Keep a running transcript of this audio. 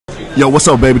Yo, what's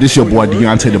up, baby? This your boy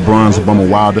Deontay the Bronze Bummer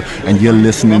Wilder, and you're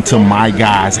listening to my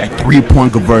guys at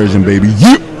 3-point conversion, baby.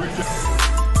 Yeah.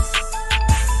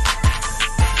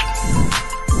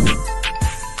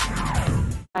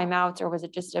 Timeouts, or was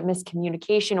it just a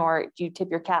miscommunication, or do you tip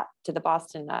your cap to the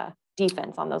Boston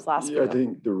defense on those last few? I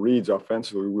think the reads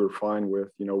offensively we were fine with.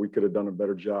 We could have done a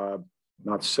better job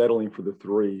not settling for the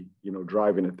three,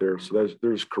 driving it there. So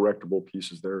there's correctable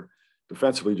pieces there.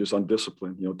 Defensively, just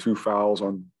undisciplined. 2 fouls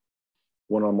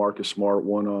one on Marcus Smart,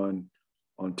 one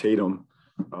on Tatum.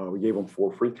 We gave them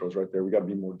 4 free throws right there. We got to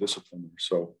be more disciplined.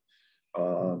 So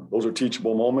those are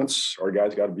teachable moments. Our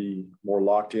guys got to be more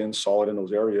locked in, solid in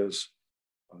those areas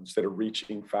instead of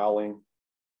reaching, fouling.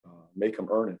 Make them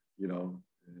earn it.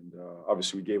 And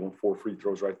obviously we gave them 4 free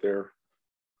throws right there.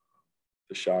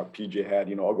 The shot PJ had,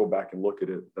 I'll go back and look at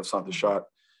it. That's not the shot.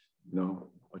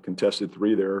 A contested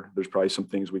 3 there. There's probably some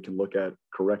things we can look at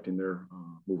correcting there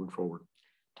moving forward.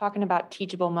 Talking about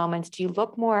teachable moments, do you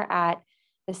look more at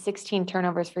the 16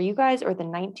 turnovers for you guys or the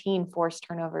 19 forced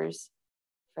turnovers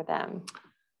for them?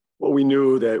 Well, we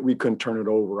knew that we couldn't turn it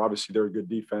over. Obviously, they're a good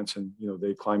defense, and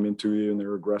they climb into you and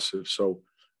they're aggressive. So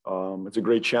it's a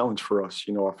great challenge for us,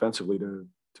 offensively to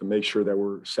make sure that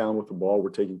we're sound with the ball, we're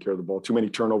taking care of the ball. Too many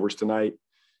turnovers tonight,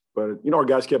 but our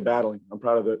guys kept battling. I'm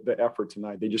proud of the effort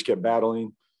tonight. They just kept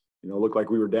battling. Looked like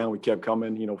we were down. We kept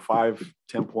coming.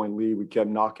 5-10 lead. We kept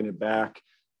knocking it back,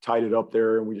 tied it up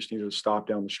there, and we just needed to stop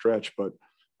down the stretch. But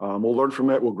we'll learn from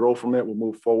it. We'll grow from it. We'll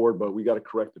move forward. But we got to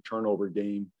correct the turnover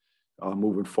game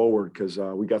moving forward because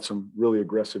we got some really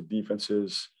aggressive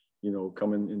defenses,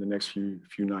 coming in the next few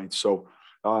nights. So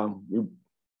we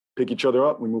pick each other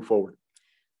up. We move forward.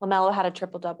 LaMelo had a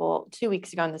triple-double 2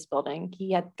 weeks ago in this building.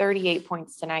 He had 38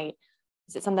 points tonight.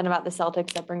 Is it something about the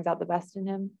Celtics that brings out the best in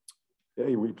him? Yeah,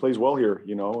 he plays well here,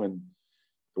 and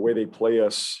the way they play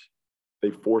us, they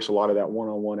force a lot of that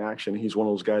one-on-one action. He's one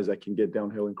of those guys that can get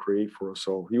downhill and create for us.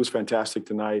 So he was fantastic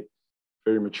tonight.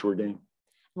 Very mature game.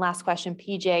 Last question,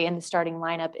 PJ in the starting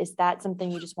lineup. Is that something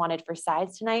you just wanted for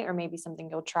size tonight, or maybe something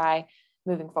you'll try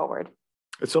moving forward?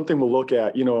 It's something we'll look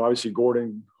at. Obviously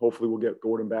Gordon, hopefully we'll get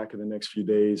Gordon back in the next few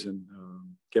days and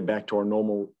get back to our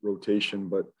normal rotation.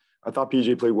 But I thought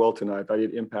PJ played well tonight. I thought he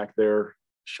had impact there,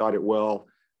 shot it well,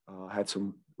 had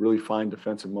some really fine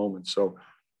defensive moments. So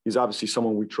he's obviously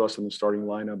someone we trust in the starting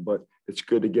lineup, but it's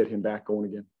good to get him back going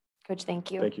again. Coach,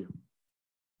 thank you. Thank you.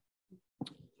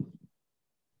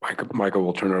 Michael,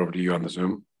 we'll turn it over to you on the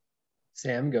Zoom.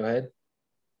 Sam, go ahead.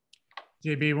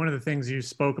 JB, one of the things you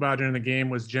spoke about during the game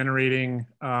was generating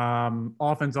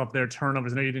offense off their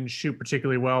turnovers. I know you didn't shoot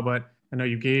particularly well, but I know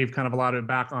you gave kind of a lot of it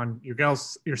back on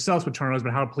yourselves with turnovers,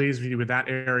 but how pleased were you with that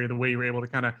area, the way you were able to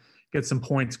kind of get some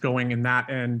points going in that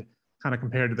end kind of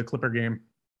compared to the Clipper game?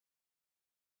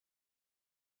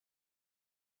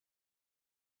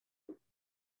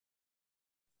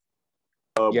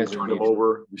 We turned them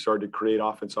over. We started to create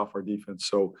offense off our defense.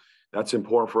 So that's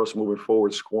important for us moving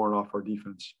forward, scoring off our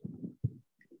defense.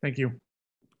 Thank you.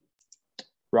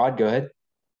 Rod, go ahead.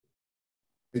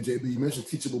 Hey, JB, you mentioned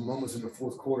teachable moments in the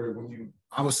fourth quarter when you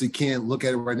obviously can't look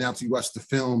at it right now until you watch the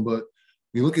film, but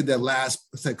when you look at that last,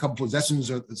 let's say, couple possessions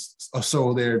or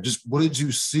so there, just what did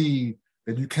you see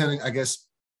that you can, I guess,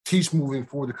 teach moving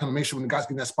forward to kind of make sure when the guys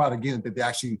get in that spot again that they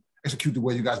actually execute the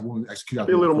way you guys want to execute?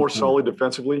 Be a little more solid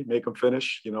defensively, make them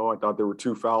finish. I thought there were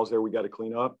 2 fouls there we got to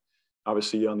clean up.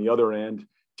 Obviously, on the other end,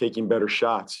 taking better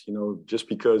shots. Just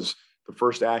because the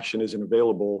first action isn't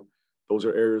available, those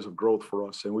are areas of growth for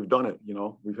us, and we've done it.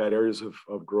 We've had areas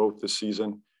of growth this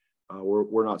season.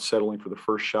 We're not settling for the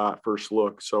first shot, first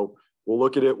look. So we'll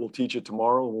look at it, we'll teach it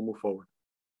tomorrow, and we'll move forward.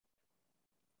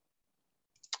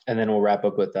 And then we'll wrap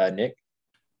up with Nick.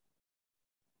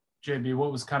 JB,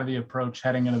 what was kind of the approach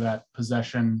heading into that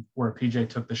possession where PJ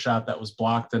took the shot that was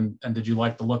blocked, and did you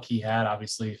like the look he had?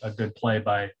 Obviously, a good play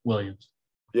by Williams.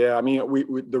 Yeah, I mean,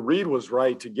 the read was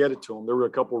right to get it to him. There were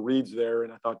a couple of reads there,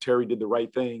 and I thought Terry did the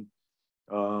right thing.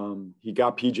 He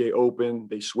got PJ open.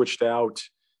 They switched out,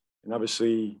 and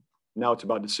obviously now it's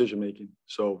about decision making.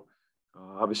 So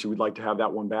obviously we'd like to have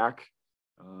that one back,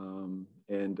 and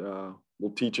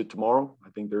we'll teach it tomorrow. I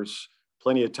think there's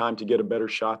plenty of time to get a better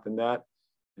shot than that.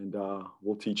 And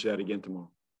we'll teach that again tomorrow.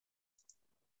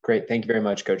 Great. Thank you very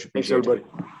much, Coach. Thanks, everybody.